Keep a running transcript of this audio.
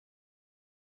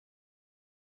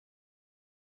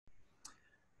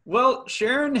Well,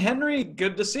 Sharon, Henry,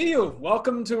 good to see you.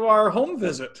 Welcome to our home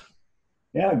visit.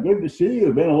 Yeah, good to see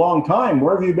you. Been a long time.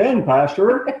 Where have you been,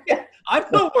 Pastor? I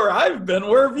know where I've been.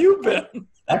 Where have you been?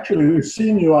 Actually, we've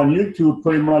seen you on YouTube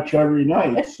pretty much every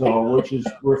night, so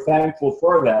we're thankful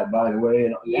for that, by the way,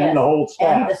 and Yes, the whole and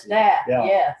staff. the staff, Yeah,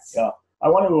 yes. yeah. I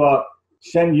want to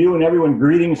send you and everyone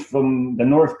greetings from the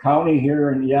North County here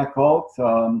in Yakult.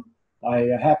 I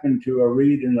happened to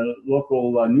read in the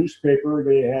local newspaper.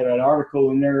 They had an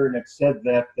article in there that said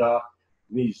that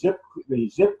the zip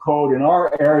code in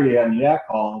our area in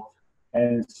Yakult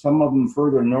and some of them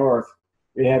further north,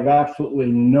 they have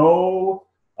absolutely no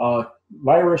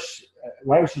viruses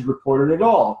reported at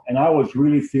all. And I was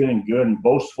really feeling good and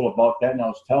boastful about that. And I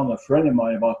was telling a friend of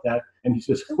mine about that, and he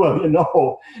says, "Well,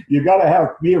 you got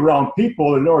to be around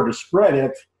people in order to spread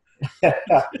it."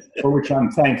 For which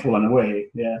I'm thankful in a way.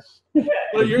 Yes.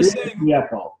 Well, you're saying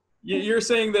Yakult. you're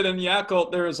saying that in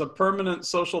Yakult there is a permanent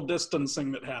social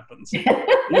distancing that happens.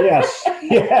 Yes.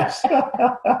 Yes.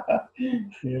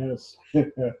 Yes.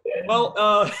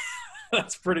 Well,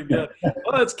 that's pretty good.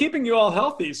 Well, it's keeping you all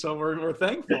healthy, so we're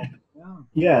thankful. Yeah.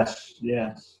 Yes.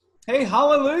 Yes. Hey,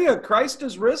 hallelujah! Christ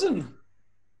is risen.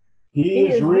 He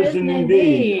is risen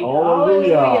indeed.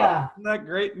 Hallelujah. Isn't that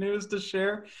great news to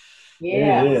share?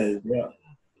 Yes. It is. Yeah.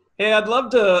 Hey, I'd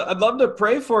love to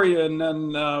pray for you and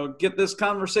then get this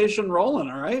conversation rolling.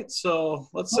 All right, so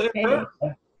let's say a prayer.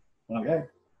 Okay.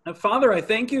 Father, I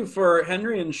thank you for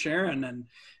Henry and Sharon, and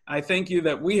I thank you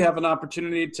that we have an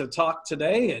opportunity to talk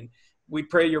today, and we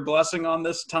pray your blessing on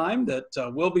this time, that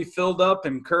we'll be filled up,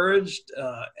 encouraged,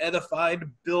 edified,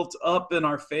 built up in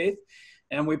our faith,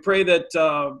 and we pray that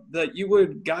that you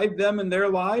would guide them in their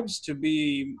lives to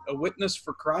be a witness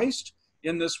for Christ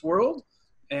in this world.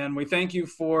 And we thank you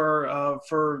for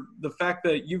the fact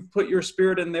that you've put your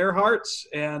spirit in their hearts,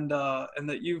 and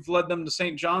that you've led them to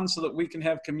St. John so that we can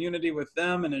have community with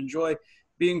them and enjoy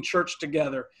being church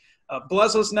together.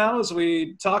 Bless us now as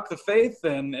we talk the faith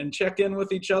and check in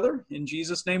with each other. In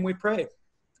Jesus' name we pray.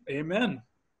 Amen.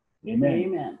 Amen.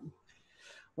 Amen.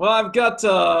 Well, I've got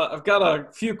a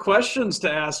few questions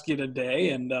to ask you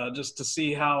today, and just to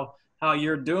see how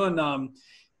you're doing.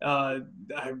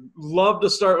 I'd love to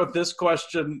start with this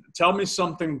question. Tell me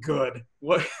something good.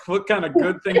 What kind of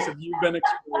good things have you been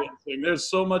experiencing? There's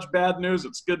so much bad news.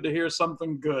 It's good to hear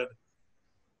something good.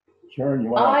 Sharon, you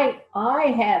want I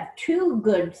have two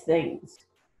good things.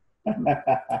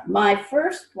 My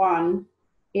first one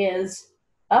is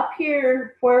up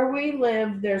here where we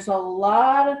live, there's a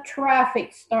lot of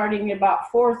traffic starting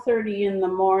about 4:30 in the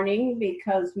morning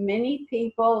because many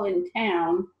people in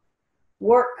town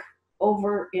work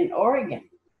over in Oregon.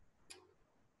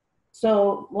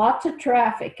 So lots of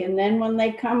traffic. And then when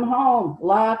they come home,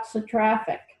 lots of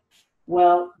traffic.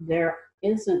 Well, there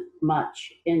isn't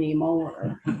much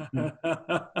anymore.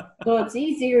 So it's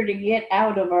easier to get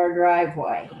out of our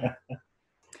driveway.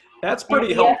 That's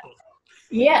pretty helpful.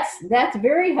 Yes, that's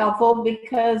very helpful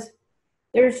because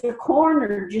there's a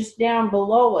corner just down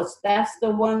below us. That's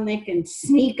the one they can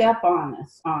sneak up on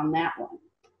us on that one.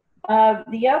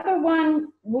 The other one,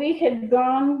 we had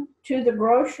gone to the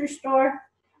grocery store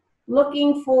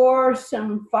looking for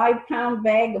some 5-pound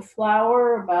bag of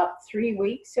flour about 3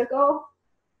 weeks ago,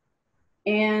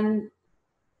 and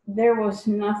there was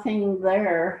nothing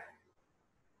there.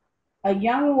 A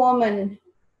young woman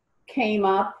came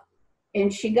up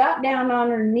and she got down on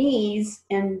her knees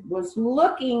and was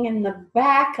looking in the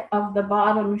back of the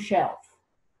bottom shelf.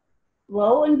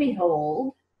 Lo and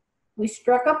behold, we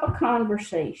struck up a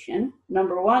conversation,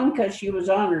 number one, because she was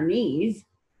on her knees.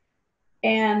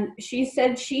 And she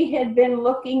said she had been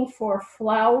looking for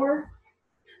flour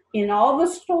in all the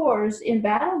stores in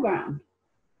Battleground.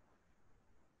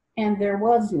 And there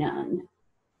was none.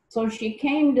 So she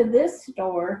came to this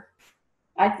store.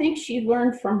 I think she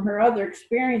learned from her other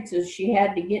experiences she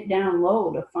had to get down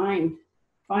low to find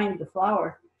the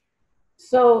flour.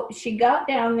 So she got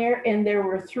down there and there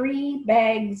were 3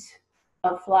 bags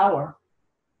of flour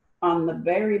on the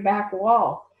very back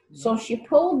wall. So she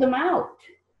pulled them out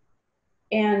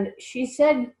and she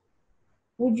said,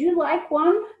 "Would you like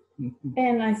one?"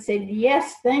 And I said,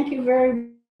 "Yes, thank you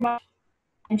very much."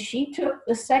 And she took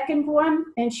the second one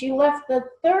and she left the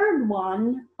third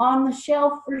one on the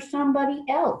shelf for somebody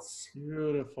else.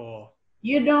 Beautiful.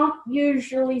 You don't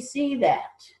usually see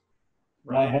that.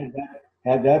 I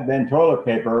had that been toilet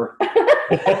paper.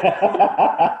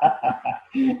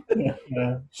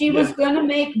 She was going to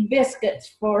make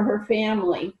biscuits for her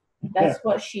family. That's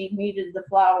what she needed the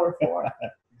flour for.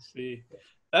 See,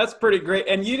 that's pretty great.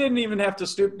 And you didn't even have to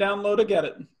stoop down low to get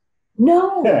it.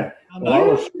 No.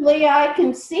 Well, Usually I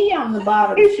can see on the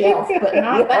bottom shelf, but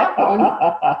not that one.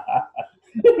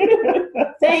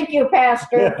 Thank you,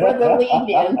 Pastor, for the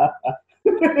lead-in.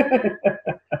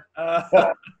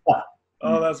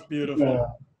 Oh, that's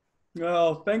beautiful.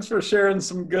 Well, thanks for sharing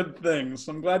some good things.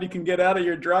 I'm glad you can get out of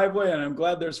your driveway, and I'm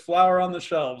glad there's flour on the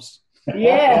shelves.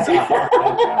 Yes.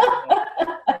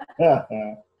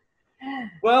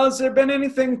 Well, has there been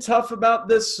anything tough about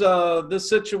this this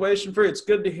situation for you? It's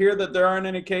good to hear that there aren't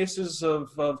any cases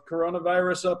of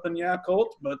coronavirus up in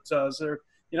Yakult, but is there,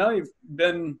 you've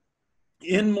been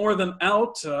in more than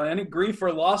out. Any grief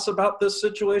or loss about this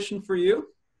situation for you?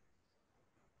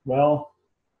 Well,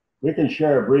 we can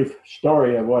share a brief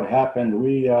story of what happened.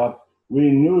 We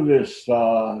knew this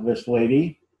this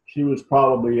lady. She was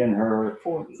probably in her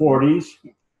 40s,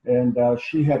 and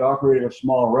she had operated a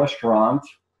small restaurant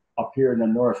up here in the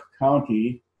North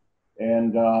County.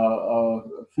 And a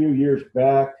few years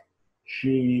back,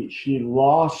 she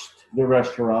lost the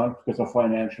restaurant because of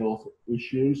financial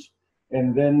issues,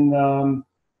 and then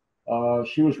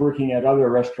she was working at other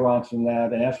restaurants and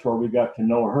that, and that's where we got to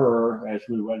know her as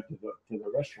we went to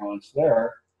the restaurants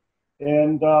there.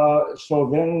 And so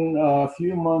then a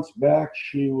few months back,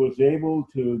 she was able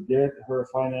to get her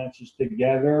finances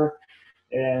together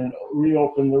and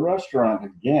reopen the restaurant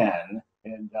again.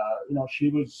 And she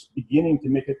was beginning to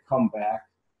make a comeback.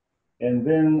 And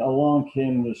then along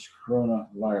came this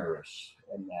coronavirus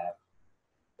and that.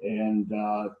 And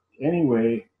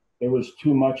anyway, it was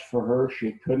too much for her.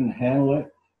 She couldn't handle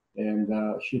it, and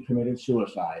she committed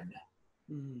suicide.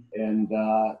 And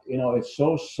it's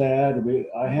so sad.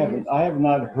 I have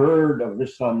not heard of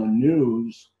this on the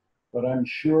news, but I'm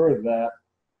sure that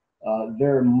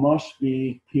there must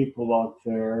be people out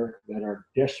there that are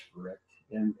desperate,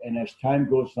 and as time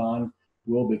goes on,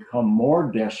 will become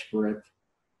more desperate,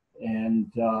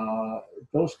 and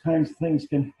those kinds of things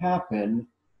can happen.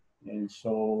 And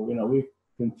so we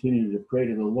continue to pray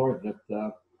to the Lord that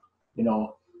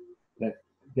that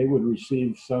they would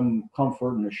receive some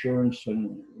comfort and assurance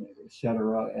and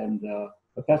etc. And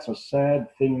but that's a sad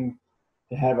thing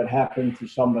to have it happen to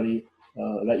somebody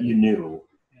that you knew.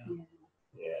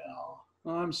 Yeah.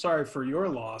 Well, I'm sorry for your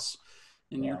loss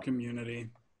in your community.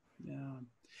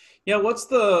 Yeah. What's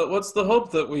the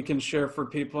hope that we can share for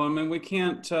people? I mean, we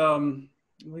can't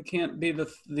be the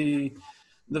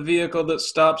vehicle that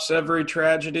stops every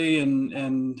tragedy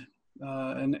and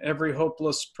every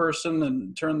hopeless person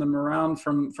and turn them around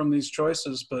from these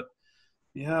choices. But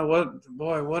yeah,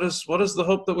 what is the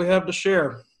hope that we have to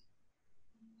share?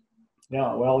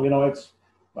 Yeah, well,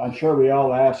 I'm sure we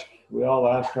all ask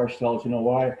ourselves,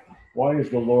 why is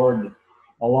the Lord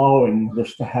allowing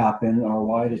this to happen, or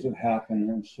why does it happen,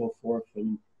 and so forth.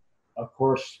 And of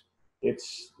course,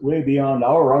 it's way beyond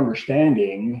our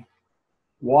understanding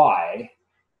why.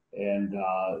 And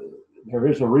there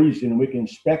is a reason. We can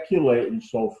speculate and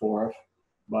so forth,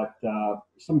 but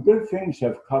some good things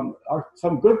are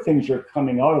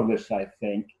coming out of this, I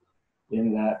think,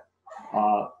 in that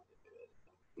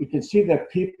you can see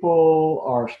that people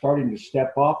are starting to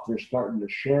step up. They're starting to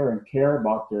share and care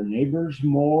about their neighbors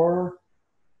more,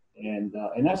 and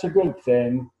that's a good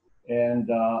thing. And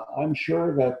I'm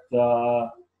sure that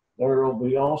there will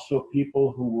be also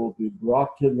people who will be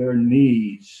brought to their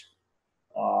knees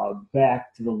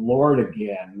back to the Lord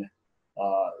again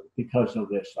because of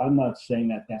this. I'm not saying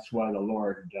that that's why the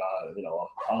Lord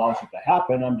allows it to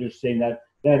happen. I'm just saying that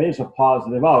is a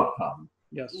positive outcome.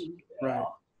 Yes, right.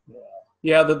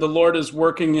 Yeah, that the Lord is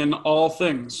working in all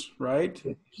things, right?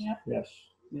 Yes.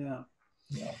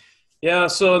 Yeah.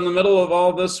 So in the middle of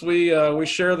all this, we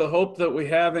share the hope that we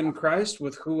have in Christ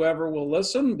with whoever will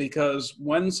listen, because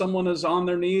when someone is on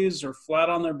their knees or flat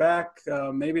on their back,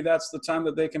 maybe that's the time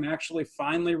that they can actually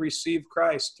finally receive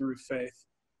Christ through faith.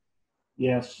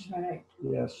 Yes. Right.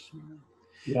 Yes.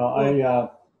 Yeah. I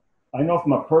know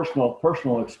from a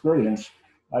personal experience.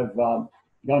 I've gone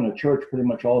to church pretty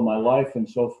much all of my life and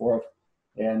so forth.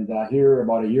 And here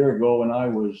about a year ago, when I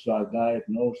was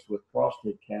diagnosed with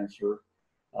prostate cancer,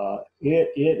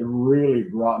 it really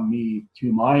brought me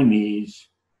to my knees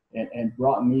and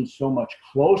brought me so much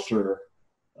closer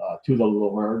to the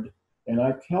Lord. And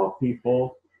I tell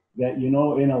people that, in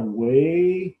a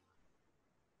way,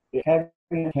 having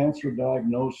a cancer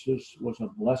diagnosis was a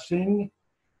blessing,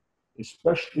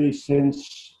 especially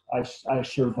since I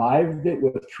survived it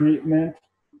with treatment.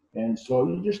 And so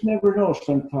you just never know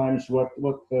sometimes what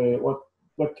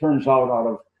turns out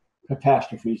of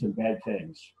catastrophes and bad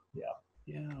things.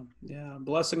 Yeah.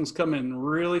 Blessings come in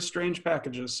really strange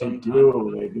packages sometimes.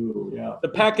 They do. Yeah. The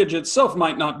package itself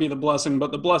might not be the blessing,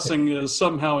 but the blessing is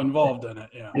somehow involved in it.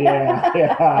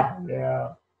 Yeah.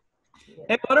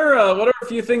 Hey, what are a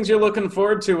few things you're looking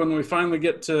forward to when we finally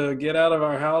get out of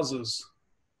our houses?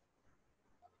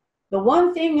 The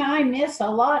one thing I miss a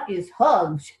lot is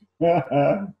hugs.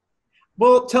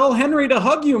 Well, tell Henry to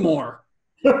hug you more.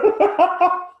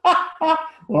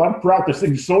 Well, I'm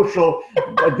practicing social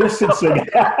distancing.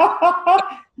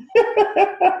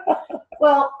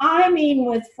 Well, I mean,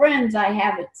 with friends I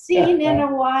haven't seen in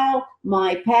a while,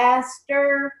 my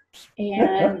pastor,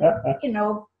 and,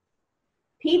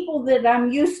 people that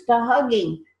I'm used to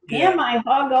hugging. Him, I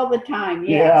hug all the time.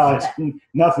 Yes. Yeah, it's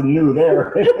nothing new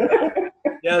there.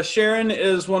 Yeah, Sharon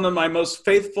is one of my most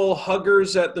faithful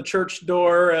huggers at the church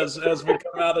door as we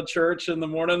come out of church in the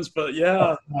mornings. But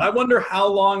yeah, I wonder how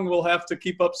long we'll have to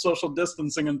keep up social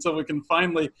distancing until we can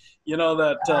finally,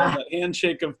 that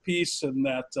handshake of peace and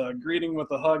that greeting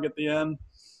with a hug at the end.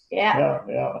 Yeah.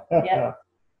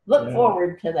 Look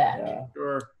forward to that. Yeah.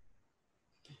 Sure.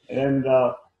 And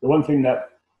the one thing that,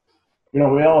 we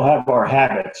all have our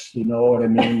habits, you know what I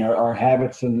mean? Our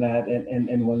habits and that,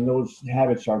 and when those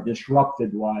habits are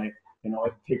disrupted,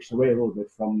 it takes away a little bit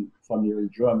from your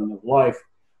enjoyment of life.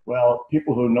 Well,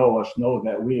 people who know us know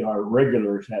that we are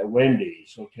regulars at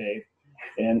Wendy's, okay?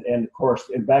 And of course,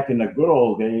 back in the good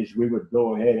old days, we would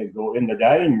go ahead and go in the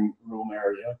dining room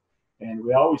area, and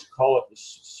we always call it the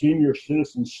Senior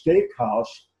Citizen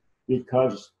Steakhouse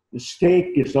because the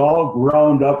steak is all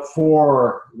ground up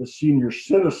for the senior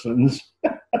citizens.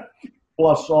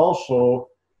 Plus, also,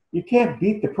 you can't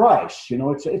beat the price.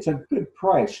 It's a good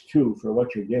price too for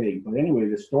what you're getting. But anyway,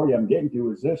 the story I'm getting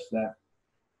to is this: that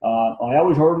I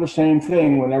always order the same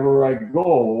thing whenever I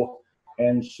go,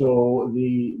 and so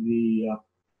the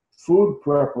food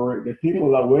prepper, the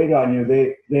people that wait on you,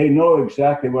 they know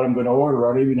exactly what I'm going to order.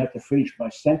 I don't even have to finish my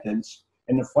sentence.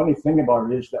 And the funny thing about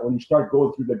it is that when you start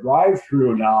going through the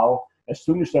drive-through now, as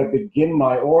soon as I begin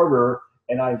my order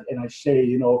and I say,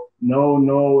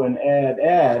 no, and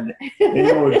add, they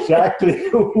know exactly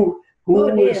who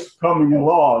is coming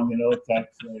along, type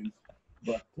thing.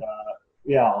 But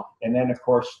and then of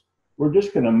course we're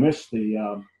just going to miss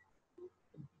the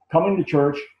coming to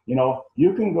church.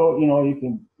 You can go,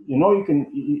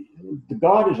 the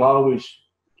God is always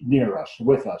near us,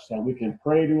 with us, and we can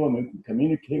pray to him, we can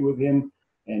communicate with him,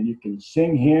 and you can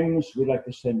sing hymns. We like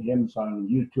to sing hymns on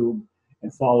YouTube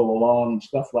and follow along and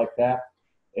stuff like that.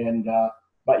 And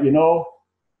but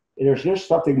there's just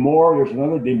something more. There's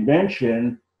another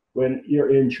dimension when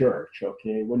you're in church,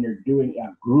 okay? When you're doing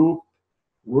a group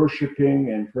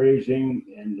worshiping and praising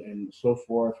and so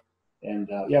forth. And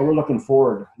we're looking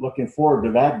forward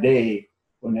to that day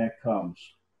when that comes.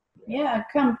 Yeah,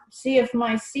 come see if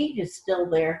my seat is still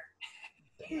there.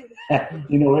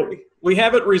 We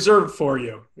have it reserved for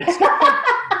you. We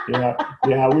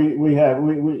have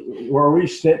where we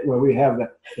sit, where we have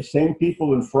the same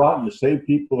people in front and the same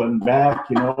people in back,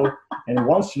 and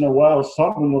once in a while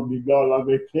someone will be gone on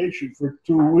vacation for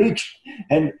 2 weeks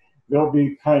and they'll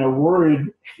be kind of worried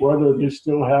whether they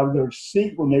still have their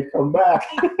seat when they come back.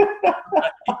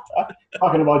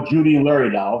 Talking about Judy and Larry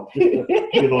now, just to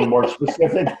be a little more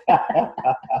specific.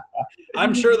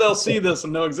 I'm sure they'll see this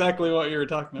and know exactly what you're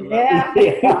talking about.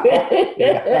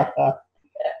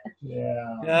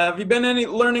 Yeah. Have you been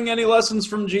learning any lessons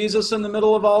from Jesus in the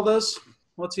middle of all this?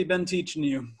 What's he been teaching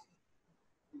you?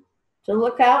 To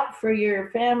look out for your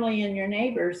family and your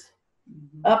neighbors.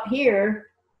 Up here,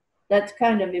 that's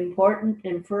kind of important.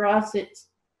 And for us,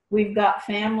 we've got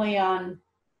family on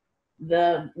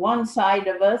the one side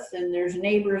of us and there's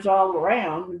neighbors all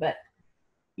around, but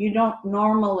you're not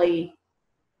normally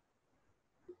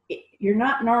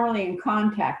in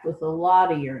contact with a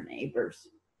lot of your neighbors.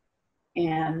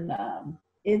 And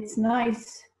it's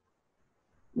nice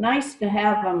to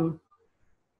have them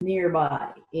nearby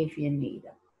if you need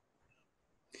them.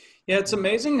 Yeah, it's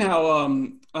amazing how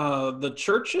the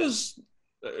churches,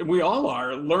 we all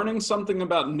are learning something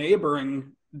about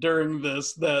neighboring during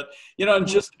this, that,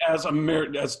 just as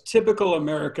typical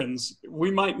Americans,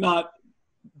 we might not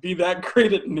be that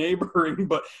great at neighboring,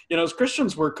 but, as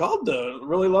Christians, we're called to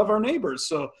really love our neighbors.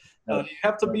 So you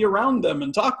have to be around them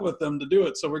and talk with them to do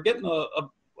it. So we're getting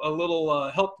a little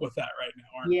help with that right now,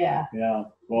 aren't we? Yeah.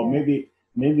 Well, maybe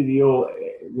the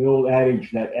old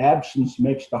adage that absence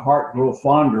makes the heart grow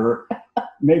fonder,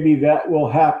 maybe that will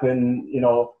happen,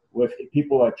 with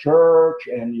people at church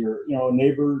and your,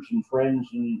 neighbors and friends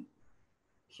and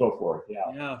so forth.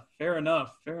 Yeah. Fair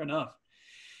enough.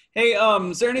 Hey,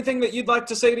 is there anything that you'd like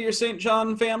to say to your St.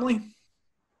 John family?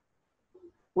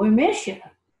 We miss you.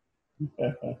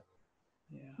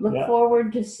 Look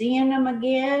forward to seeing them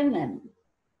again and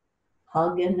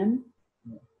hugging them.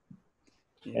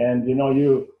 And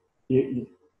you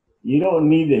don't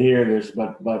need to hear this,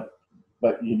 but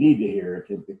but you need to hear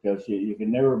it because you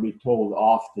can never be told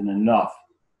often enough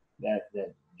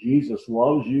that Jesus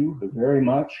loves you very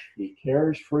much. He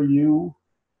cares for you.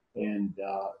 And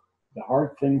the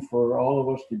hard thing for all of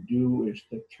us to do is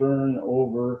to turn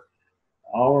over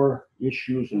our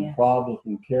issues and problems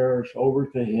and cares over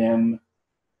to him.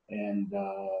 And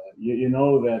you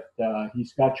know that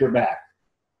he's got your back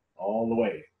all the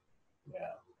way.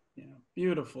 Yeah.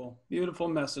 Beautiful, beautiful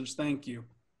message. Thank you.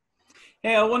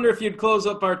 Hey, I wonder if you'd close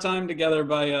up our time together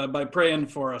by praying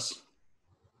for us.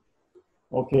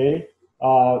 Okay.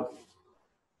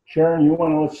 Sharon, you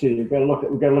want to, let's see, we've got to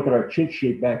look at our cheat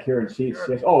sheet back here and see it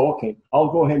says, oh, okay. I'll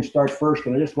go ahead and start first,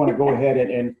 and I just want to go ahead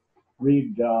and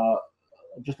read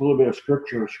just a little bit of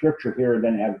scripture here, and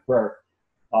then have a prayer.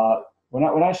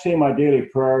 When I say my daily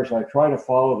prayers, I try to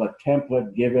follow the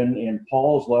template given in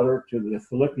Paul's letter to the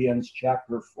Philippians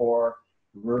chapter 4,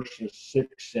 verses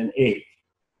 6 and 8.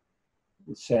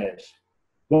 It says,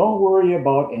 don't worry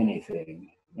about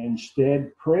anything.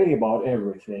 Instead, pray about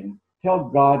everything. Tell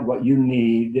God what you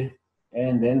need,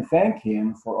 and then thank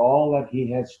him for all that he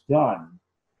has done.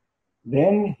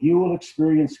 Then you will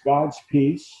experience God's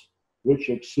peace, which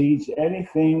exceeds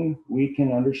anything we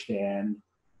can understand.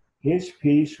 His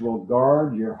peace will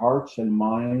guard your hearts and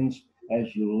minds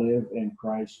as you live in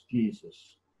Christ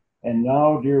Jesus. And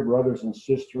now, dear brothers and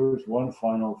sisters, one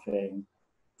final thing.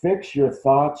 Fix your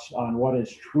thoughts on what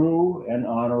is true and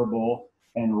honorable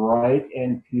and right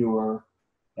and pure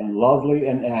and lovely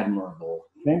and admirable.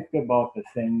 Think about the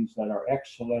things that are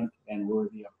excellent and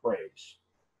worthy of praise.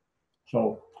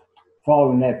 So,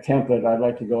 following that template, I'd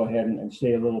like to go ahead and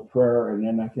say a little prayer, and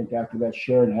then I think after that,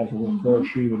 Sharon has a little prayer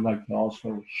she would like to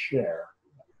also share.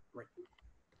 Right.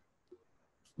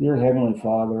 Dear Heavenly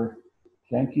Father,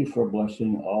 thank you for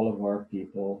blessing all of our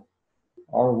people,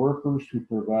 our workers who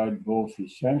provide both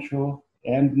essential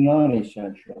and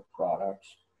non-essential products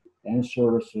and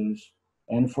services,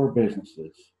 and for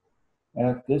businesses.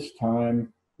 At this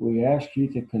time, we ask you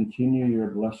to continue your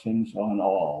blessings on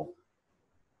all.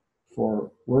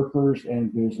 For workers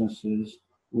and businesses,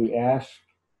 we ask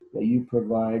that you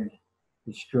provide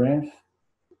the strength,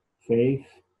 faith,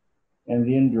 and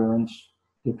the endurance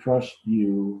to trust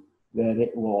you that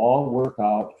it will all work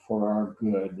out for our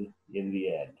good in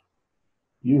the end.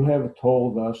 You have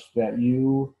told us that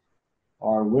you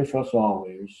are with us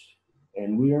always,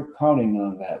 and we are counting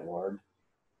on that, Lord.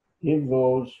 Give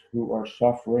those who are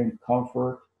suffering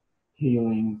comfort,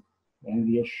 healing, and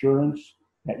the assurance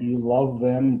that you love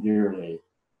them dearly.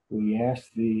 We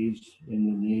ask these in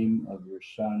the name of your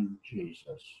Son,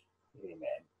 Jesus. Amen.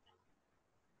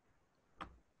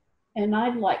 And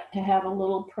I'd like to have a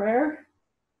little prayer.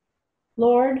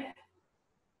 Lord,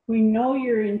 we know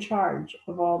you're in charge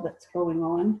of all that's going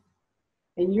on,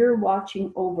 and you're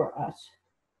watching over us.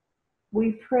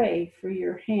 We pray for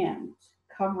your hands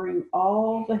covering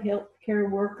all the healthcare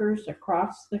workers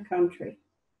across the country.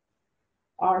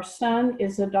 Our son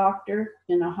is a doctor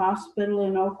in a hospital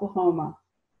in Oklahoma,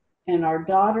 and our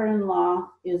daughter-in-law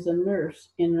is a nurse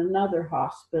in another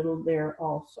hospital there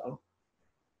also.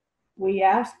 We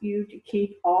ask you to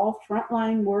keep all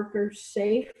frontline workers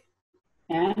safe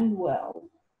and well.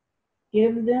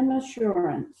 Give them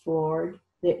assurance, Lord,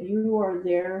 that you are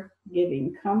there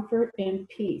giving comfort and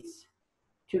peace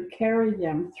to carry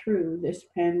them through this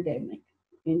pandemic.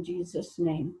 In Jesus'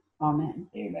 name, amen.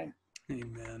 Amen.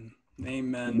 Amen.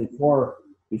 Amen. Before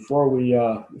we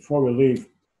leave,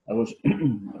 I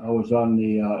was on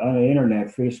the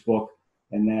internet, Facebook,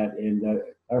 and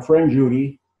our friend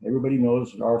Judy. Everybody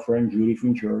knows our friend Judy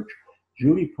from church.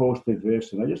 Judy posted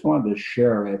this, and I just wanted to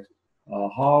share it.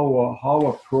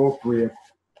 How appropriate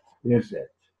is it?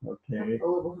 Okay. A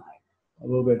little higher. A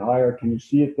little bit higher. Can you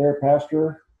see it there,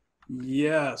 Pastor?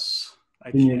 Yes.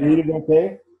 Can you read it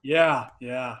okay? Yeah.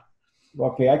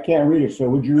 Okay, I can't read it, so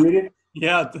would you read it?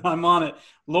 Yeah, I'm on it.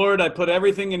 Lord, I put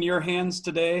everything in your hands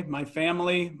today, my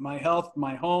family, my health,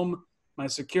 my home, my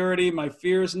security, my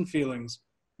fears and feelings.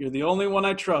 You're the only one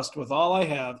I trust with all I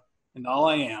have and all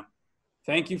I am.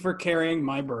 Thank you for carrying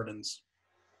my burdens.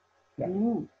 Yeah.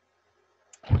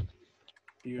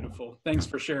 Beautiful. Thanks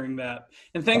for sharing that.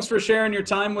 And thanks for sharing your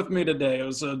time with me today. It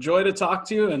was a joy to talk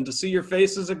to you and to see your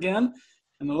faces again.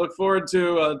 And I look forward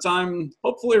to a time,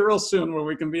 hopefully real soon, where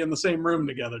we can be in the same room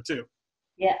together too.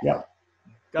 Yeah. Yep.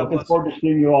 God Looking bless forward to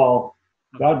seeing you all.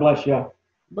 God bless you.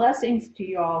 Blessings to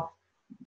you all.